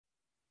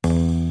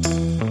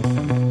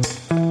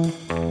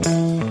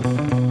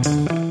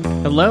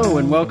Hello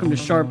and welcome to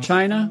Sharp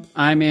China.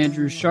 I'm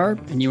Andrew Sharp,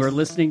 and you are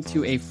listening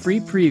to a free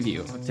preview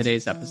of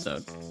today's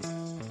episode.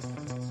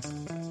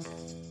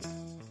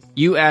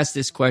 You asked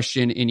this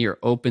question in your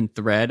open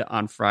thread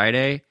on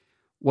Friday.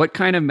 What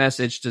kind of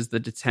message does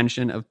the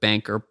detention of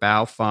banker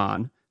Bao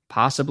Fan,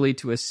 possibly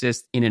to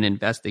assist in an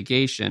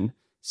investigation,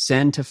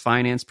 send to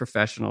finance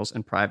professionals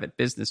and private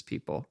business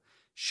people?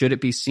 Should it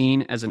be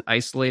seen as an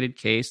isolated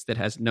case that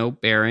has no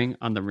bearing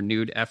on the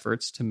renewed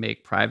efforts to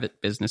make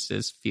private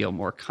businesses feel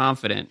more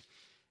confident?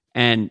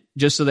 And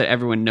just so that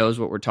everyone knows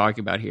what we're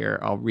talking about here,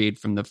 I'll read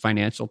from the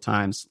Financial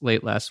Times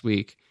late last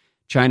week.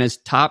 China's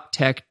top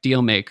tech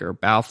dealmaker,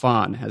 Bao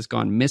Fan, has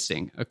gone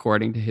missing,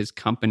 according to his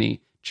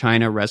company,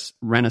 China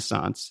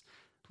Renaissance,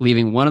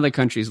 leaving one of the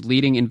country's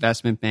leading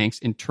investment banks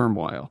in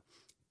turmoil.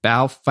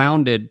 Bao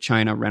founded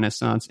China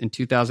Renaissance in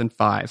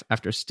 2005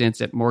 after stints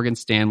at Morgan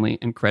Stanley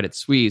and Credit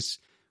Suisse,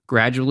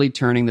 gradually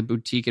turning the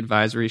boutique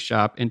advisory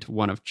shop into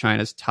one of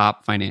China's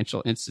top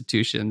financial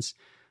institutions,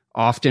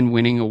 often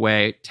winning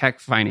away tech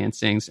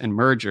financings and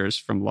mergers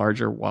from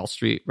larger Wall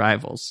Street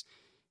rivals.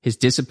 His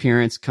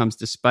disappearance comes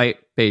despite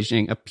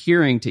Beijing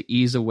appearing to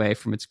ease away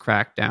from its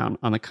crackdown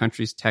on the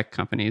country's tech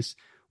companies,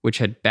 which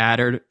had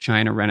battered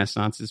China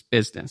Renaissance's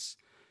business.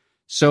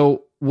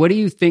 So what do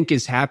you think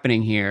is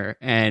happening here?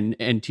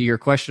 And to your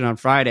question on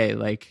Friday,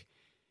 like,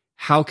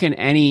 how can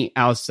any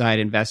outside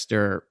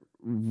investor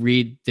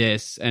read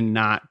this and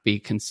not be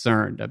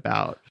concerned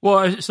about?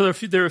 Well, so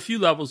there are a few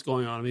levels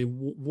going on. I mean,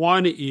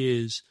 one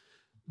is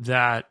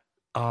that,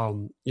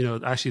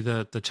 actually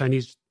the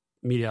Chinese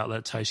media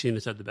outlet Caixin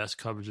has had the best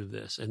coverage of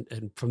this.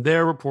 And from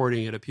their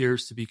reporting, it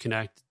appears to be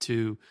connected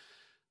to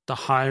the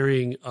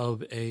hiring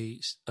of a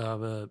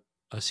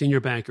senior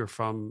banker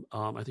from,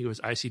 I think it was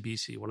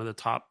ICBC, one of the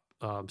top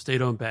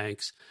state-owned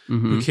banks,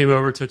 who came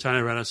over to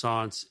China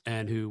Renaissance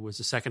and who was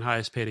the second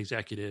highest paid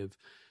executive,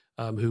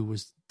 who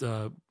was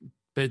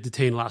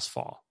detained last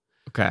fall.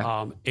 Okay.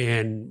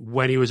 And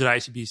when he was at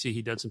ICBC,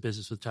 he'd done some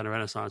business with China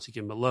Renaissance. He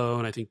gave him a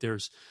loan. I think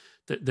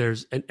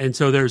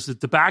so there's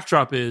the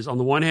backdrop is, on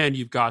the one hand,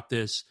 you've got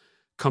this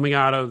coming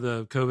out of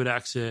the COVID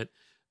exit,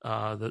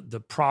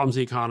 the problems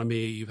in the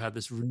economy. You've had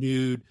this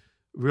renewed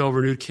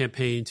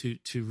campaign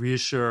to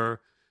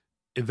reassure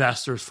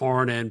investors,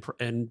 foreign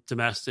and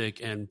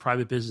domestic, and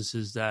private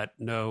businesses that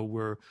no,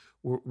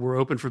 we're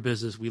open for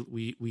business. We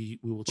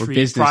will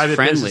treat private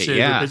businesses.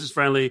 Yeah. We're business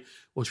friendly.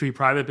 We'll treat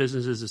private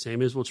businesses the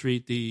same as we'll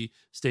treat the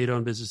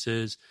state-owned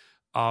businesses.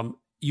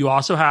 You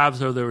also have,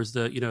 so there was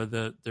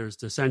there's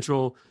the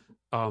Central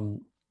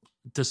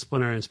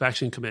Disciplinary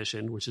Inspection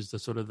Commission, which is the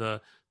sort of the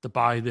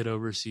body that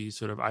oversees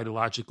sort of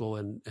ideological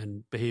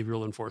and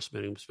behavioral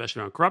enforcement,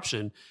 especially on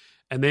corruption.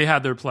 And they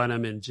had their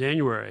plenum in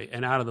January.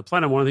 And out of the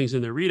plenum, one of the things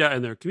in their readout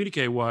and their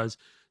communique was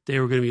they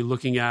were going to be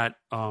looking at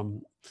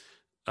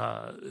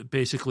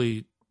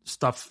basically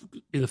stuff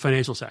in the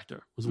financial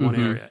sector was one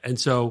area. And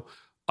so,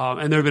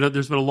 and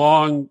there's been a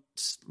long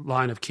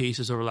line of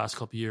cases over the last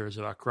couple of years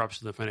about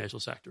corruption in the financial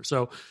sector.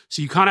 So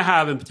you kind of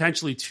have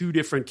potentially two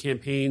different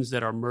campaigns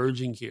that are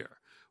merging here,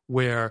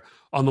 where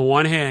on the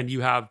one hand,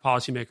 you have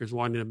policymakers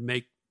wanting to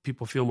make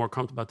people feel more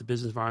comfortable about the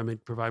business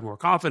environment, provide more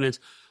confidence.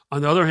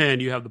 On the other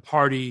hand, you have the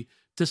party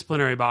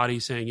disciplinary body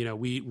saying,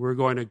 we're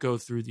going to go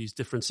through these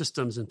different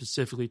systems, and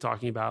specifically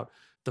talking about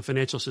the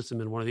financial system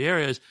in one of the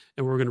areas,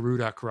 and we're going to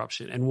root out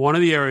corruption. And one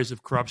of the areas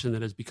of corruption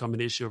that has become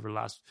an issue over the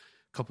last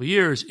couple of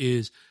years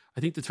is,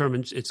 I think the term,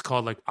 it's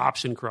called like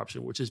option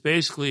corruption, which is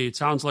basically, it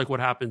sounds like what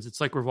happens, it's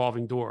like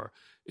revolving door,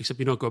 except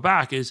you don't go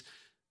back, is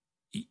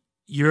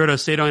you're at a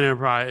state-owned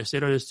enterprise, a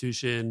state-owned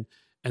institution,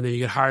 and then you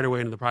get hired away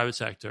into the private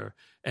sector.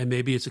 And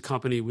maybe it's a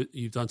company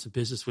you've done some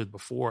business with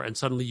before, and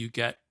suddenly you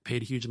get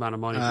paid a huge amount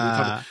of money from the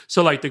company.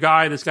 So like this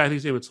guy, I think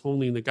his name was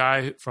Honglin, the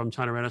guy from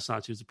China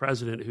Renaissance, who's the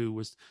president, who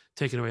was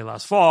taken away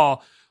last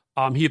fall.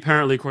 He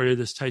apparently, according to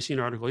this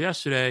Caixin article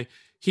yesterday,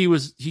 he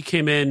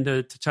came in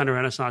to China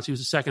Renaissance. He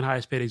was the second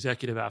highest paid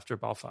executive after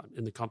Bao Fan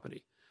in the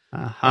company.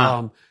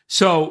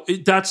 So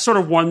that's sort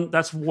of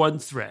one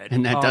thread.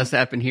 And that does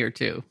happen here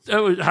too.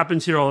 It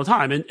happens here all the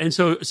time. And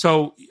so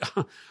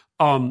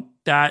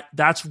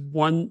that's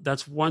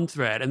one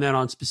thread. And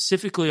then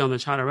specifically on the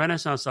China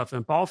Renaissance stuff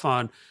and Bao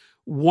Fan,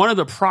 one of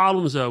the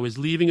problems though is,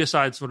 leaving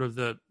aside sort of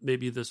the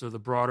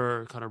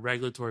broader kind of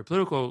regulatory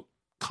political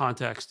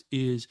context,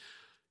 is,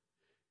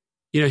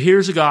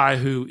 here's a guy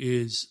who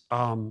is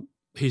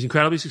he's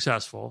incredibly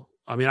successful.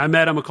 I mean, I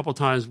met him a couple of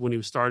times when he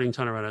was starting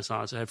China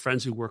Renaissance. I had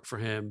friends who worked for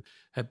him,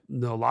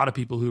 know a lot of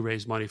people who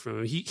raised money from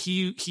him.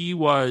 He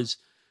was,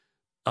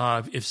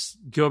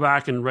 go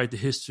back and write the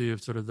history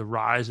of sort of the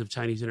rise of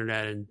Chinese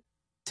internet and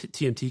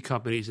TMT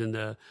companies in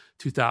the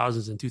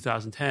 2000s and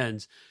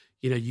 2010s,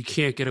 you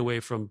can't get away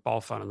from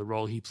Bao Fan and the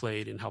role he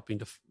played in helping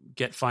to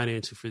get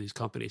financing for these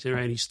companies.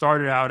 And he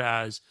started out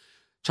as,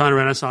 China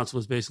Renaissance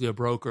was basically a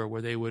broker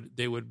where they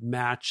would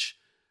match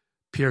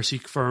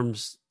PRC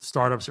firms,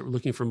 startups that were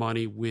looking for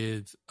money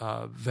with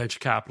venture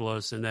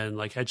capitalists, and then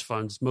like hedge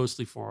funds,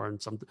 mostly foreign.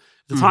 At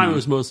the time, it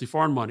was mostly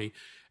foreign money.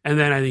 And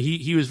then I think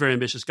he was a very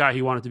ambitious guy.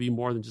 He wanted to be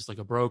more than just like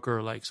a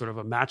broker, like sort of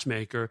a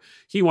matchmaker.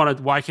 He wanted,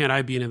 why can't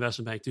I be an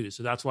investment bank too?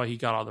 So that's why he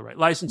got all the right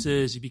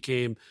licenses. He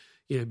became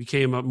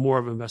more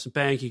of an investment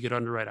bank. He could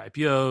underwrite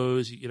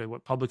IPOs,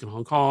 went public in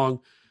Hong Kong.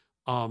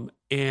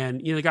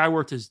 And the guy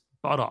worked his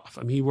butt off.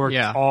 I mean, he worked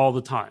all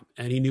the time,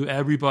 and he knew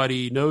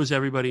everybody, knows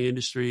everybody in the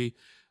industry.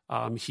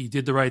 He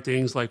did the right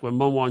things, like when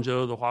Meng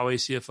Wanzhou, the Huawei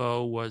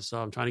CFO, was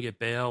trying to get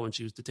bail when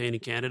she was detained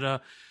in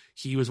Canada.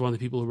 He was one of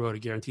the people who wrote a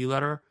guarantee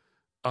letter.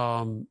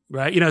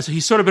 Right? So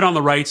he's sort of been on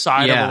the right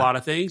side of a lot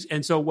of things.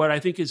 And so what I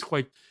think is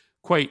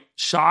quite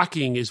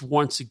shocking is,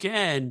 once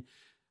again,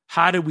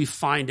 how did we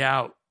find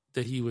out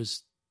that he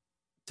was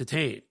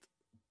detained?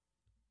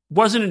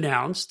 Wasn't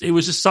announced. It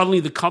was just suddenly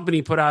the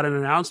company put out an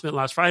announcement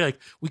last Friday, like,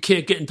 we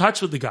can't get in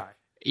touch with the guy.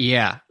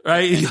 Yeah.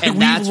 Right.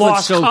 And that's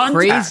what's so contact,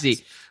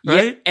 crazy.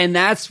 Right. Yeah, and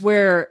that's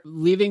where,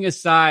 leaving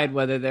aside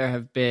whether there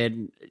have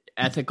been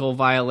ethical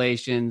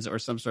violations or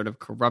some sort of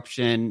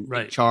corruption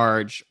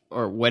charge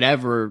or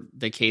whatever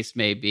the case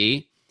may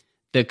be,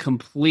 the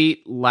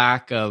complete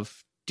lack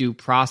of due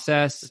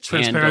process,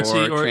 transparency,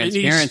 or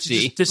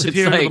transparency, just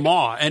disappear into the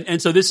maw.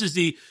 And so this is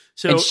the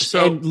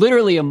and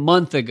literally a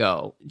month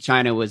ago,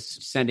 China was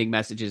sending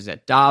messages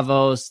at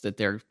Davos that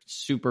they're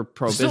super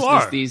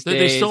pro-business these days.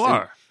 They still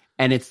are.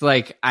 And it's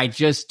like, I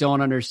just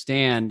don't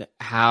understand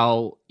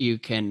how you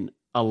can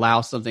allow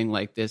something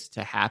like this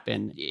to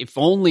happen, if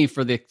only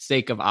for the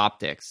sake of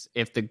optics,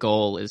 if the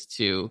goal is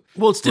to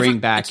bring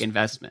back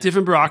investment.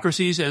 Different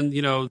bureaucracies, and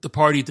the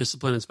Party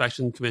Discipline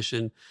Inspection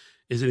Commission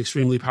is an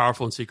extremely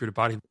powerful and secretive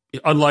body.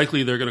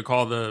 Unlikely they're going to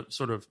call the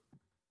sort of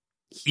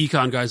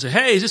econ guys and say,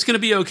 hey, is this going to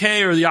be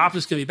okay, or the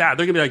opposite's going to be bad?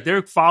 They're going to be like,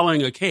 they're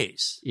following a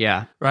case.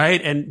 Yeah. Right?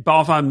 And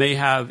Baofan may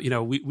have,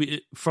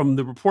 we from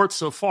the reports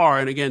so far,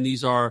 and again,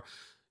 these are,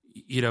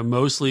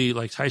 mostly,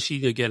 like,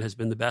 Taixi, again, has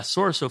been the best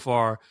source so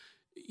far.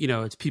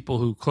 It's people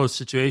who close the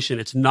situation.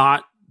 It's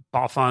not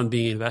Baofan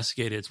being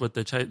investigated. It's what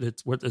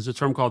there's a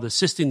term called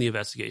assisting the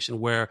investigation,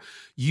 where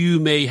you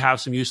may have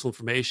some useful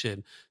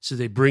information. So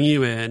they bring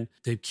you in,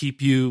 they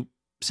keep you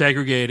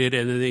segregated,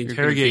 and then they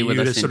interrogate you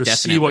to sort of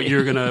see what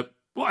you're going to.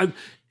 Well,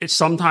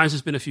 sometimes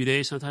it's been a few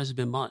days, sometimes it's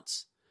been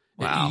months.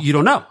 Wow. You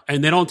don't know,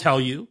 and they don't tell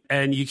you,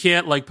 and you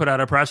can't put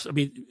out a press. I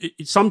mean,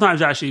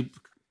 sometimes actually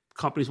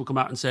companies will come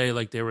out and say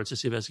they were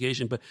assisting the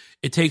investigation, but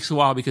it takes a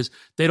while because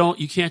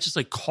you can't just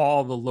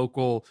call the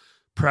local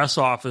press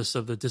office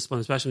of the discipline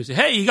inspection and say,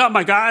 hey, you got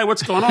my guy,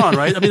 what's going on,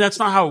 right? I mean, that's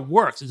not how it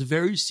works. It's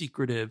very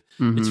secretive.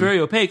 Mm-hmm. It's very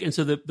opaque. And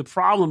so the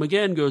problem,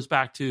 again, goes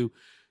back to,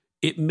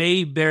 it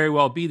may very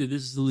well be that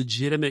this is a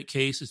legitimate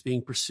case that's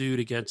being pursued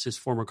against his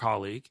former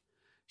colleague.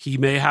 He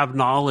may have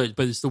knowledge,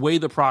 but it's the way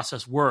the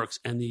process works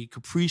and the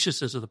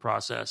capriciousness of the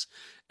process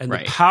and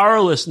the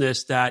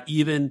powerlessness that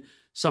even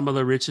some of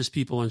the richest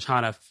people in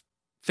China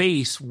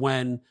face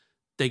when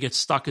they get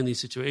stuck in these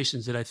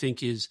situations, that I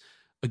think is,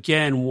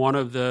 again, one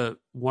of the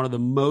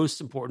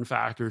most important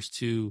factors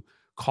to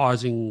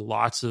causing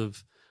lots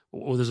of.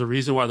 Well, there's a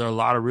reason why there are a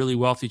lot of really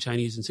wealthy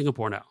Chinese in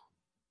Singapore now.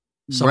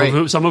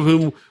 Some of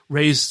whom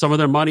raised some of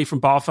their money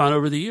from Baofan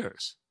over the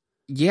years.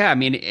 Yeah, I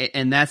mean,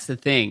 and that's the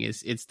thing,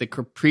 is it's the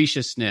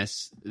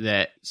capriciousness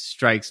that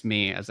strikes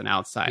me as an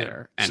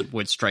outsider, and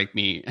would strike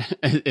me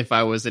if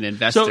I was an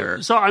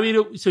investor. So I mean,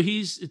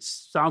 it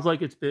sounds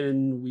like it's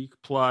been week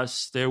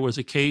plus. There was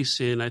a case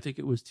in, I think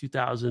it was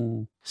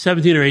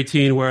 2017 or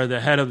 18, where the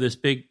head of this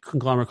big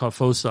conglomerate called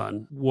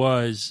Fosun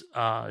was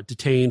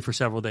detained for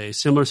several days.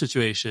 Similar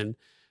situation,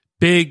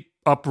 big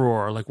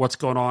uproar, like what's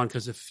going on?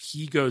 Because if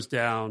he goes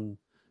down,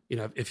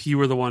 if he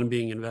were the one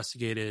being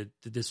investigated,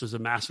 that this was a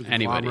massive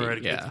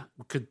conglomerate,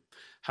 could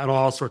had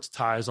all sorts of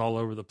ties all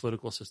over the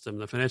political system,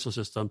 the financial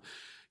system.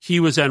 He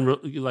was then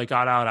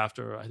got out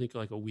after, I think,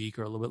 a week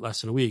or a little bit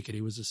less than a week, and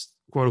he was just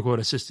quote unquote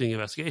assisting the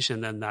investigation.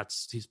 Then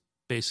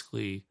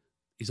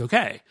he's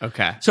okay.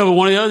 Okay. So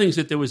one of the other things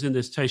that there was in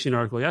this Taixin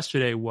article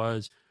yesterday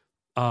was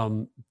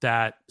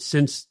that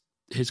since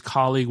his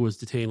colleague was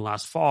detained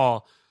last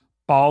fall,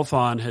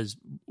 Baofan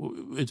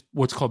it's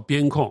what's called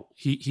Blinken.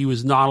 He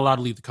was not allowed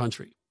to leave the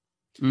country.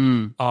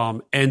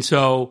 And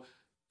so,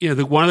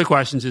 one of the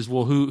questions is,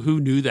 well, who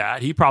knew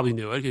that? He probably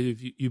knew it.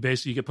 If you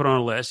basically get put on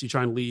a list, you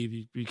try and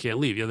leave, you can't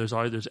leave.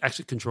 There's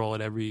exit control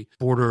at every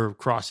border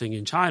crossing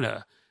in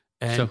China.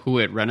 And so who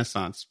at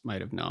Renaissance might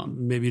have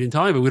known? Maybe he didn't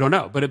tell him, but we don't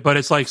know. But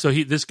it's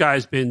this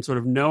guy's been sort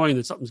of knowing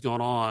that something's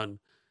going on.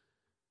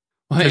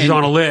 He's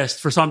on a list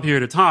for some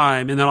period of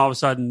time, and then all of a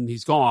sudden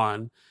he's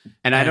gone.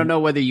 And I don't know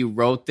whether you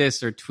wrote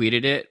this or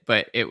tweeted it,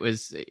 but it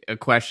was a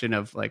question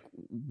of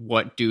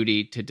what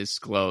duty to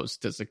disclose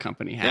does the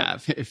company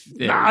have?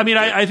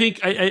 I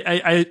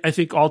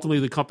think ultimately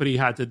the company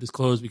had to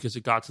disclose because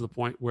it got to the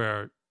point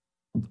where,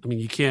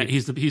 you can't.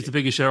 He's the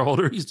biggest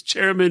shareholder. He's the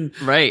chairman,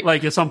 right?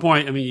 At some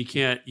point, you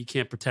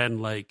can't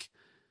pretend like.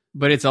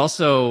 But it's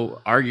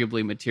also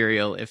arguably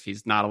material if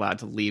he's not allowed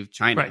to leave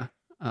China. Right.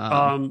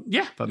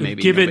 But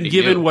maybe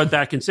given what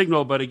that can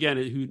signal. But again,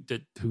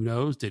 who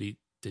knows? Did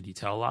he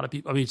tell a lot of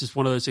people? It's just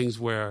one of those things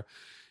where.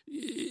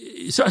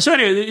 So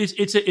anyway,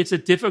 it's a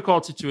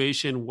difficult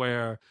situation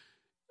where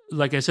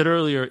like I said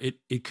earlier,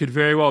 it could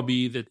very well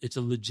be that it's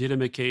a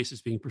legitimate case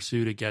that's being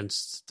pursued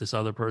against this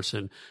other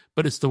person,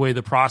 but it's the way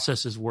the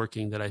process is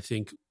working that I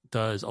think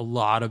does a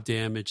lot of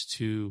damage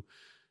to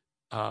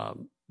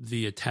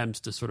the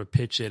attempts to sort of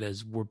pitch it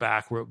as we're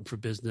back, we're open for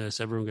business,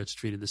 everyone gets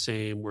treated the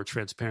same, we're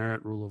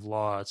transparent, rule of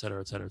law, et cetera,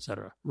 et cetera, et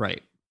cetera.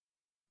 Right.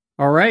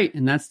 All right,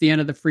 and that's the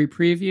end of the free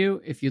preview.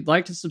 If you'd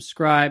like to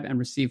subscribe and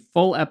receive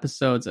full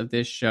episodes of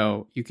this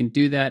show, you can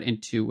do that in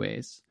two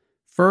ways.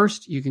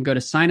 First, you can go to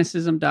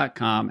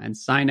cynicism.com and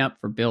sign up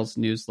for Bill's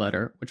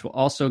newsletter, which will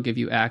also give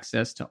you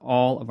access to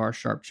all of our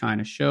Sharp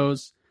China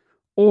shows.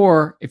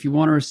 Or if you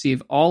want to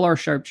receive all our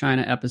Sharp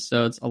China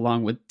episodes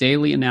along with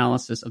daily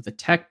analysis of the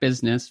tech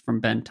business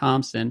from Ben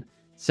Thompson,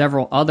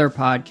 several other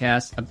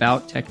podcasts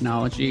about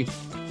technology,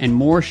 and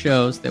more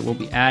shows that we'll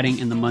be adding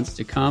in the months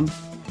to come,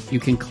 you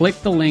can click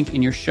the link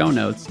in your show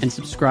notes and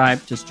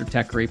subscribe to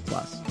Stratechery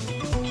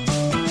Plus.